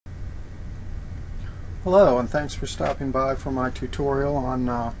Hello, and thanks for stopping by for my tutorial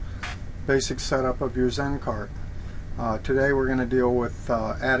on basic setup of your Zencart. Today we're going to deal with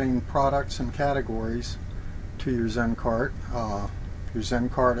adding products and categories to your Zencart. If your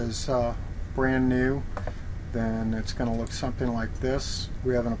Zencart is brand new, then it's going to look something like this.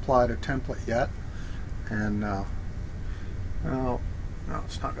 We haven't applied a template yet, and well, no,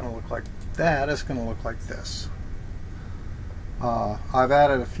 it's not going to look like that. It's going to look like this. I've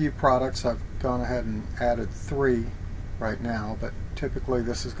added a few products. I've gone ahead and added 3 right now, but typically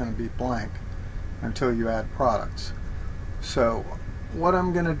this is going to be blank until you add products. So what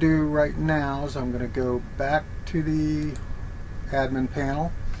I'm going to do right now is I'm going to go back to the admin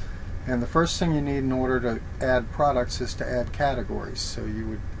panel, and the first thing you need in order to add products is to add categories. So you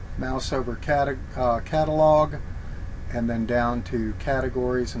would mouse over catalog and then down to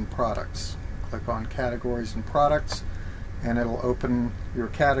categories and products. Click on categories and products, and it'll open your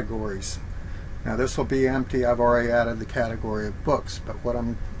categories. Now this will be empty. I've already added the category of books, but what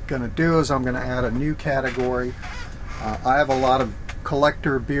I'm going to do is I'm going to add a new category. I have a lot of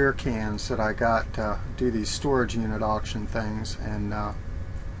collector beer cans that I got to do these storage unit auction things, and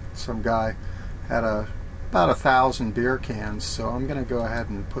some guy had about 1,000 beer cans, so I'm going to go ahead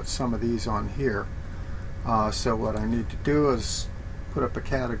and put some of these on here. So what I need to do is put up a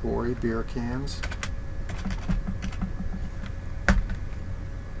category, beer cans.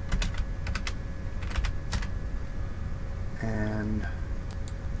 And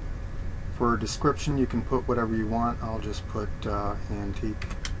for a description you can put whatever you want. I'll just put antique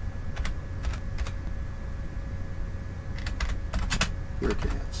beer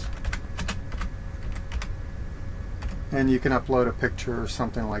cans. And you can upload a picture or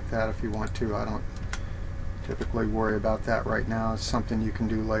something like that if you want to. I don't typically worry about that right now. It's something you can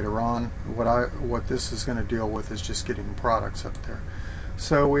do later on. What this is going to deal with is just getting products up there.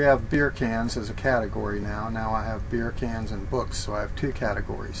 So we have beer cans as a category now. Now I have beer cans and books, so I have 2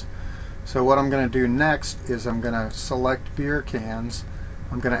 categories. So what I'm going to do next is I'm going to select beer cans.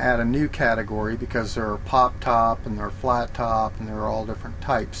 I'm going to add a new category because there are pop top and there are flat top and there are all different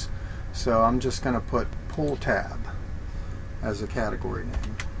types. So I'm just going to put pull tab as a category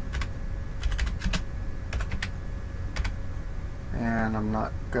name. And I'm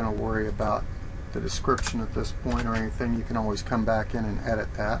not going to worry about the description at this point or anything. You can always come back in and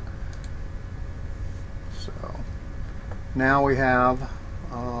edit that. So now we have,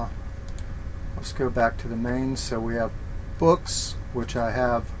 let's go back to the main. So we have books, which I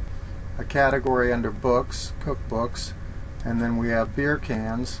have a category under books, cookbooks, and then we have beer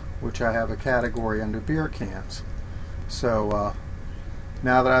cans, which I have a category under beer cans. So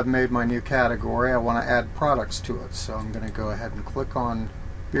now that I've made my new category, I want to add products to it. So I'm going to go ahead and click on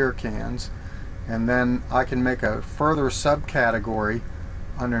beer cans, and then I can make a further subcategory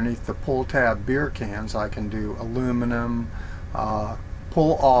underneath the pull tab beer cans. I can do aluminum,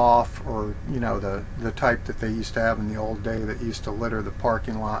 pull off, or the type that they used to have in the old day that used to litter the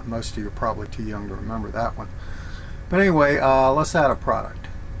parking lot. Most of you are probably too young to remember that one. But anyway, let's add a product.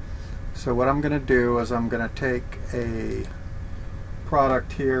 So what I'm going to do is I'm going to take a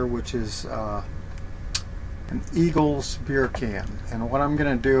product here, which is an Eagles beer can, and what I'm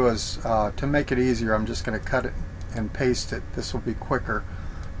going to do is to make it easier, I'm just going to cut it and paste it. This will be quicker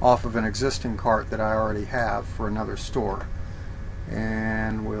off of an existing cart that I already have for another store.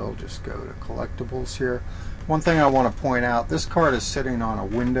 And we'll just go to collectibles here. One thing I want to point out, this cart is sitting on a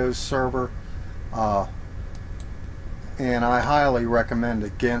Windows server, and I highly recommend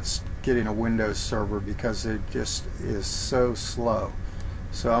against getting a Windows server because it just is so slow.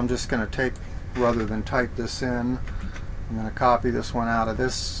 So I'm just going to take, rather than type this in, I'm going to copy this one out of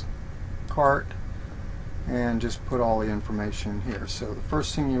this cart and just put all the information here. So the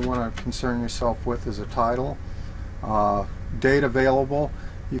first thing you want to concern yourself with is a title. Date available,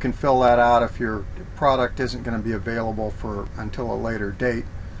 you can fill that out if your product isn't going to be available until a later date.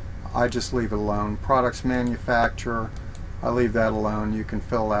 I just leave it alone. Products manufacturer, I leave that alone. You can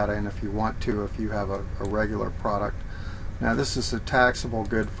fill that in if you want to, if you have a regular product. Now this is a taxable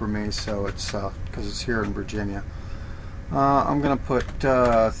good for me, so it's because it's here in Virginia. I'm going to put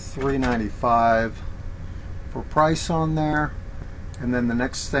 $3.95 for price on there, and then the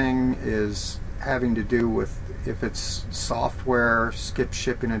next thing is having to do with if it's software, skip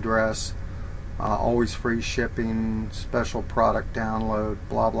shipping address, always free shipping, special product download,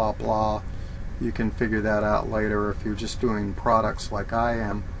 blah blah blah. You can figure that out later if you're just doing products like I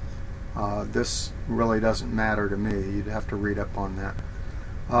am. This really doesn't matter to me. You'd have to read up on that.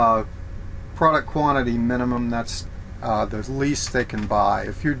 Product quantity minimum, that's the least they can buy.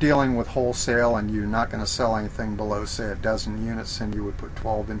 If you're dealing with wholesale and you're not going to sell anything below, say, a dozen units, then you would put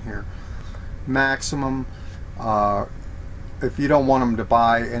 12 in here. maximum. If you don't want them to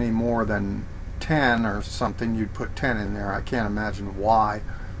buy any more than 10 or something, you'd put 10 in there. I can't imagine why,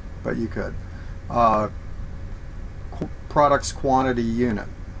 but you could. Products quantity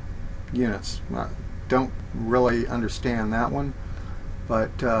units. Don't really understand that one,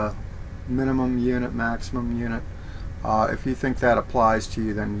 but minimum unit, maximum unit. If you think that applies to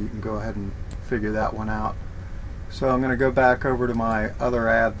you, then you can go ahead and figure that one out. So I'm going to go back over to my other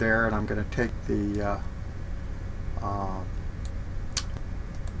ad there, and I'm going to take the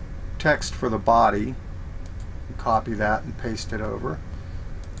text for the body, copy that and paste it over,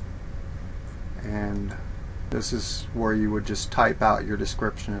 and this is where you would just type out your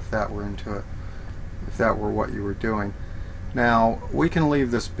description if that were what you were doing. Now we can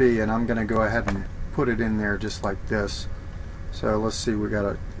leave this be, and I'm going to go ahead and put it in there just like this. So let's see,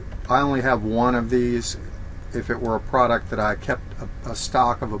 I only have one of these. If it were a product that I kept a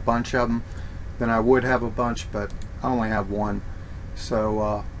stock of a bunch of them, then I would have a bunch, but I only have one.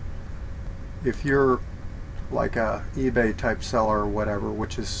 So if you're like a eBay type seller or whatever,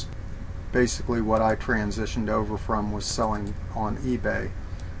 which is basically what I transitioned over from, was selling on eBay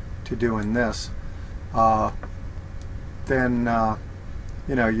to doing this, then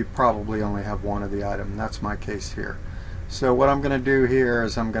you know, you probably only have one of the item. That's my case here. So what I'm going to do here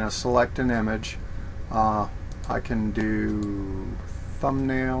is I'm going to select an image. I can do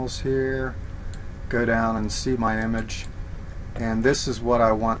thumbnails here, go down and see my image, and this is what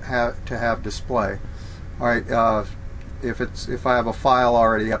I want to have display. Alright, if I have a file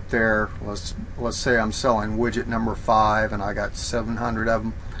already up there, let's say I'm selling widget number 5 and I got 700 of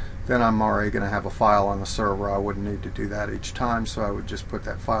them, then I'm already going to have a file on the server. I wouldn't need to do that each time, so I would just put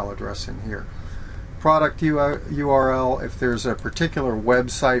that file address in here. Product URL, if there's a particular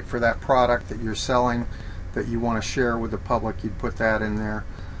website for that product that you're selling that you want to share with the public, you'd put that in there.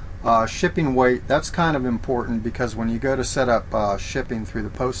 Shipping weight, that's kind of important, because when you go to set up shipping through the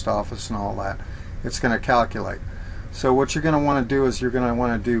post office and all that, it's going to calculate. So what you're going to want to do is you're going to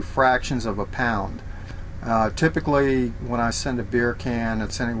want to do fractions of a pound. Typically when I send a beer can,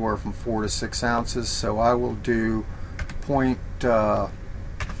 it's anywhere from 4 to 6 ounces, so I will do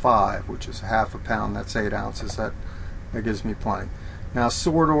 0.5, which is half a pound. That's 8 ounces. That gives me plenty. Now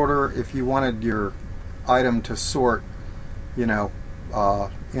sort order, if you wanted your item to sort, you know,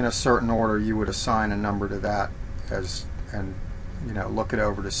 in a certain order, you would assign a number to that, and you know, look it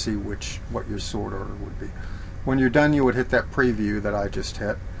over to see what your sort order would be. When you're done, you would hit that preview that I just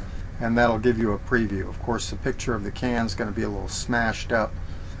hit, and that'll give you a preview. Of course, the picture of the can is going to be a little smashed up,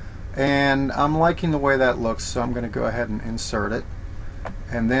 and I'm liking the way that looks, so I'm going to go ahead and insert it,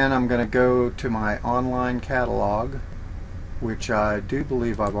 and then I'm going to go to my online catalog, which I do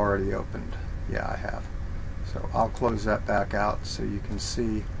believe I've already opened. Yeah, I have. So I'll close that back out so you can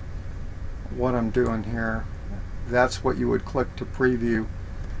see what I'm doing here. That's what you would click to preview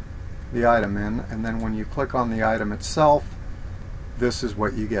the item in, and then when you click on the item itself, this is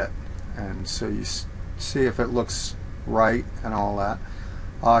what you get. And so you see if it looks right and all that.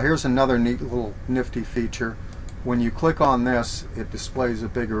 Here's another neat little nifty feature. When you click on this, it displays a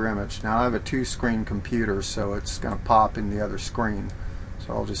bigger image. Now I have a 2-screen computer, so it's going to pop in the other screen,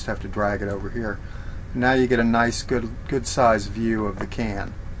 so I'll just have to drag it over here. Now you get a nice good size view of the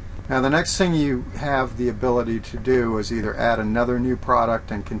can. Now the next thing you have the ability to do is either add another new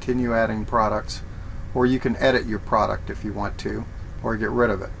product and continue adding products, or you can edit your product if you want to, or get rid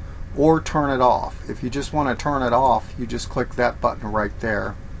of it, or turn it off. If you just want to turn it off, you just click that button right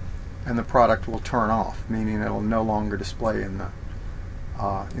there and the product will turn off, meaning it'll no longer display in the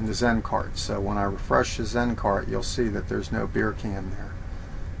Zencart. So when I refresh the Zencart, you'll see that there's no beer can there.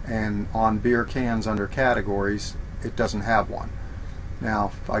 And on beer cans under categories, it doesn't have one.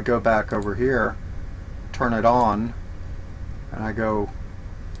 Now if I go back over here, turn it on, and I go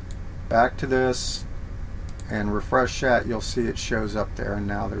back to this and refresh that, you'll see it shows up there, and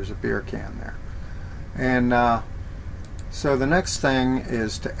now there's a beer can there. And so the next thing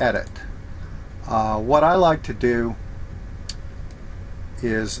is to edit. What I like to do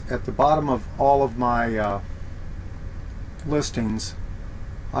is at the bottom of all of my listings,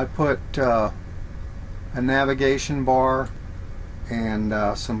 I put a navigation bar and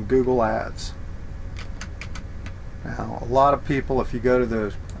some Google ads. Now a lot of people, if you go to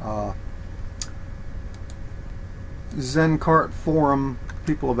the Zencart forum,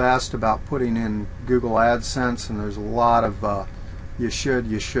 people have asked about putting in Google Adsense, and there's a lot of you should,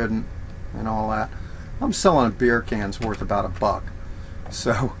 you shouldn't, and all that. I'm selling a beer can's worth about $1.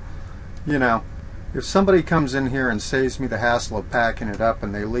 So, you know, if somebody comes in here and saves me the hassle of packing it up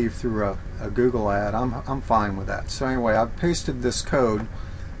and they leave through a Google ad, I'm fine with that. So anyway, I've pasted this code,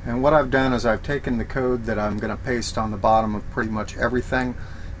 And what I've done is I've taken the code that I'm going to paste on the bottom of pretty much everything,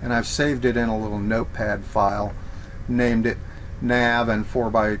 and I've saved it in a little notepad file, named it nav and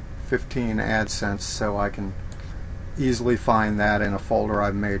 4x15 Adsense, so I can easily find that in a folder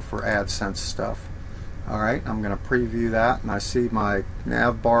I've made for Adsense stuff. Alright, I'm going to preview that, and I see my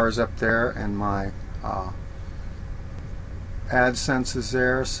nav bars up there and my Adsense is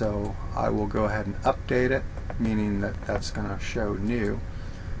there, so I will go ahead and update it, meaning that that's going to show new.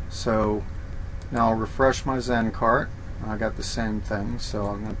 So now I'll refresh my Zencart. I got the same thing, so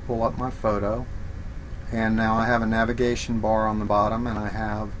I'm going to pull up my photo, and now I have a navigation bar on the bottom, and I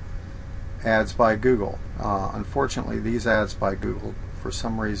have ads by Google. Unfortunately, these ads by Google, for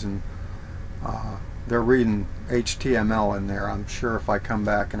some reason, they're reading HTML in there. I'm sure if I come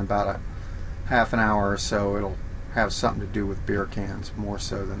back in about a half an hour or so, it'll have something to do with beer cans, more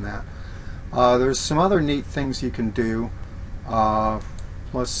so than that. There's some other neat things you can do.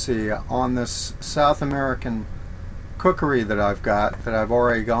 Let's see, on this South American cookery that I've got, that I've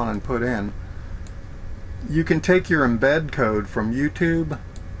already gone and put in, you can take your embed code from YouTube,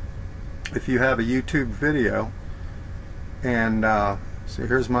 if you have a YouTube video, and so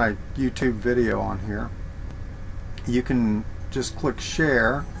here's my YouTube video on here. You can just click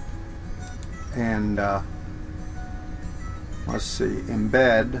share, and let's see,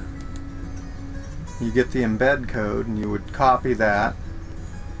 embed. You get the embed code, and you would copy that,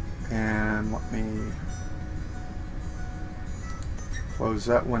 and let me close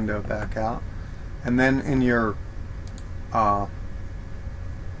that window back out, and then in your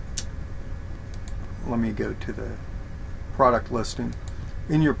let me go to the product listing.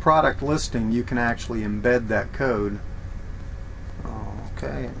 In your product listing, you can actually embed that code. Okay,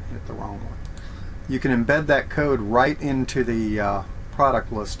 I hit the wrong one. You can embed that code right into the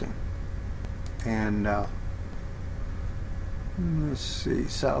product listing. And let's see,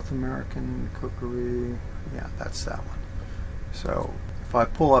 South American cookery, yeah, that's that one. So if I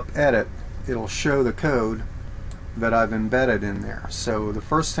pull up edit, it'll show the code that I've embedded in there. So the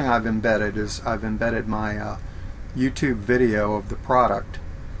first thing I've embedded is I've embedded my YouTube video of the product,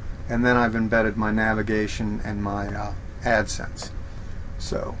 and then I've embedded my navigation and my Adsense.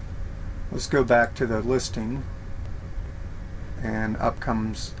 So let's go back to the listing, and up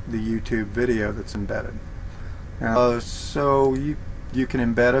comes the YouTube video that's embedded. Now, so you can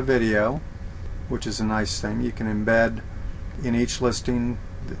embed a video, which is a nice thing. You can embed in each listing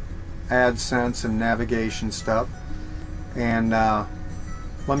the Adsense and navigation stuff. And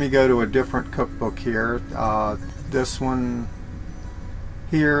let me go to a different cookbook here. This one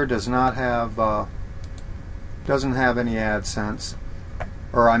here does not have doesn't have any Adsense,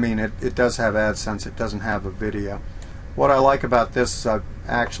 or I mean it does have Adsense. It doesn't have a video. What I like about this is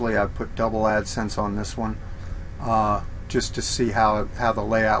I've put double Adsense on this one, just to see how the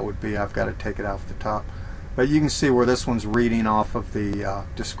layout would be. I've got to take it off the top, but you can see where this one's reading off of the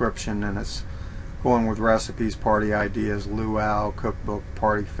description, and it's going with recipes, party ideas, luau, cookbook,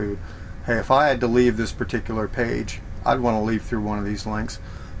 party food. Hey, if I had to leave this particular page, I'd want to leave through one of these links,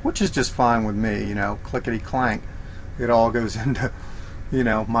 which is just fine with me. You know, clickety clank, it all goes into, you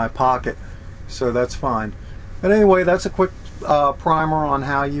know, my pocket, so that's fine. But anyway, that's a quick primer on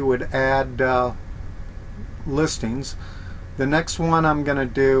how you would add listings. The next one I'm going to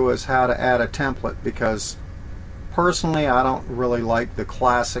do is how to add a template, because personally I don't really like the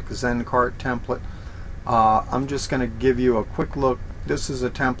classic Zencart template. I'm just going to give you a quick look. This is a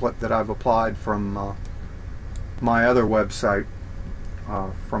template that I've applied from my other website,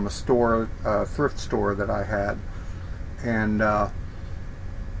 from a store, thrift store that I had, and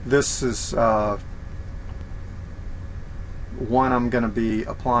this is one I'm going to be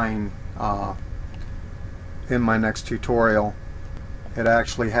applying in my next tutorial. It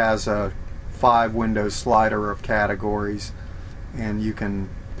actually has a 5-window slider of categories, and you can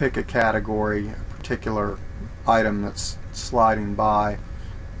pick a category, a particular item that's sliding by,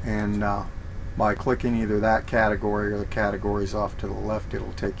 and by clicking either that category or the categories off to the left,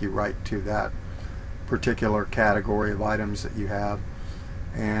 it'll take you right to that particular category of items that you have,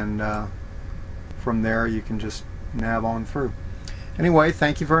 and from there you can just nav on through. Anyway,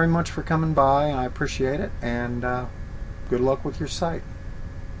 thank you very much for coming by. I appreciate it, and good luck with your site.